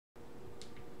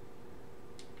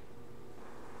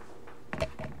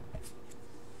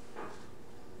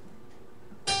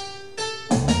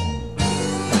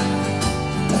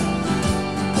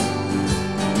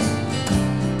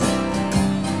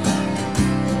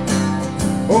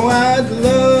I'd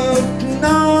love to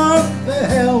knock the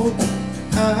hell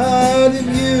out of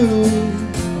you.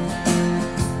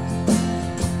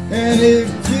 And if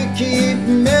you keep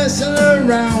messing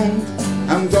around,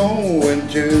 I'm going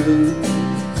to.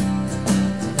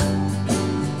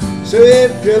 So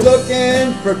if you're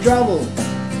looking for trouble,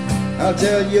 I'll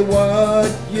tell you what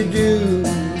you do.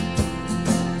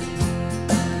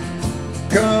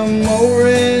 Come over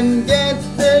and get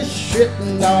the shit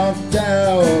knocked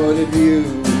out of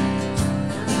you.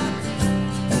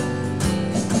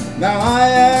 Now I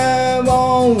have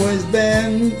always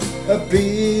been a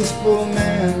peaceful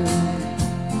man,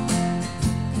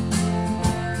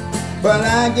 but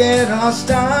I get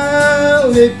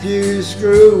hostile if you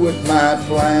screw with my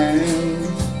plans.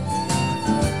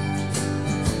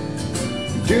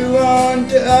 Do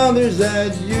unto others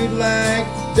as you'd like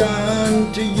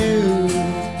done to you.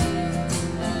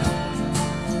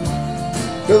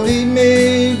 Believe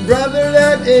me, brother,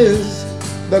 that is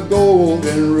the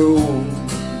golden rule.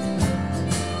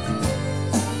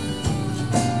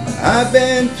 I've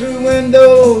been through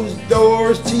windows,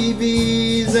 doors,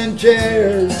 TVs, and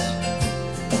chairs,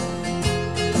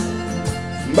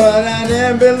 but I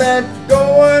never let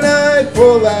go and I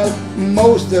pull out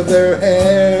most of their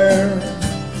hair.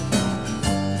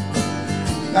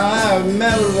 Now I've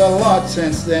mellowed a lot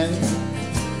since then,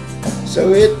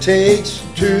 so it takes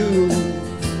two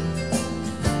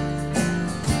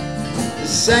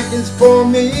seconds for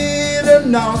me to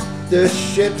knock the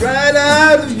shit right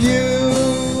out of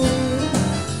you.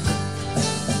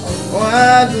 Oh,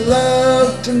 I'd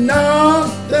love to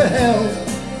knock the hell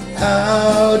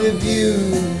out of you.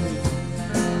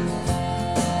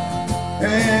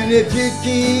 And if you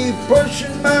keep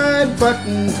pushing my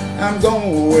button, I'm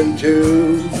going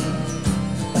to.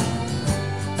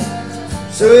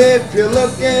 So if you're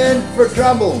looking for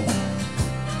trouble,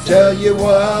 tell you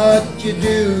what you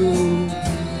do.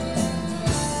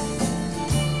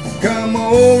 Come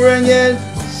over and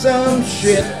get some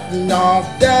shit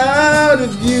knocked out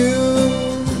of you.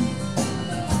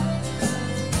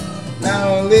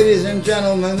 Now, ladies and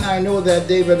gentlemen, I know that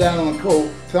David Allan Coe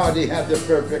thought he had the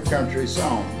perfect country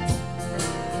song.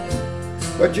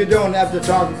 But you don't have to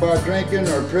talk about drinking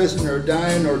or prison or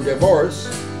dying or divorce.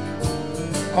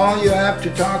 All you have to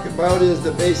talk about is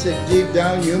the basic deep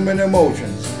down human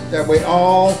emotions that we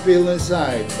all feel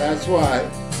inside. That's why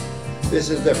this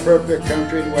is the perfect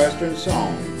country and western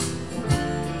song.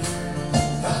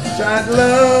 So I'd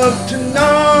love to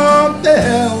knock the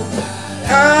hell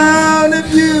out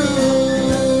of you.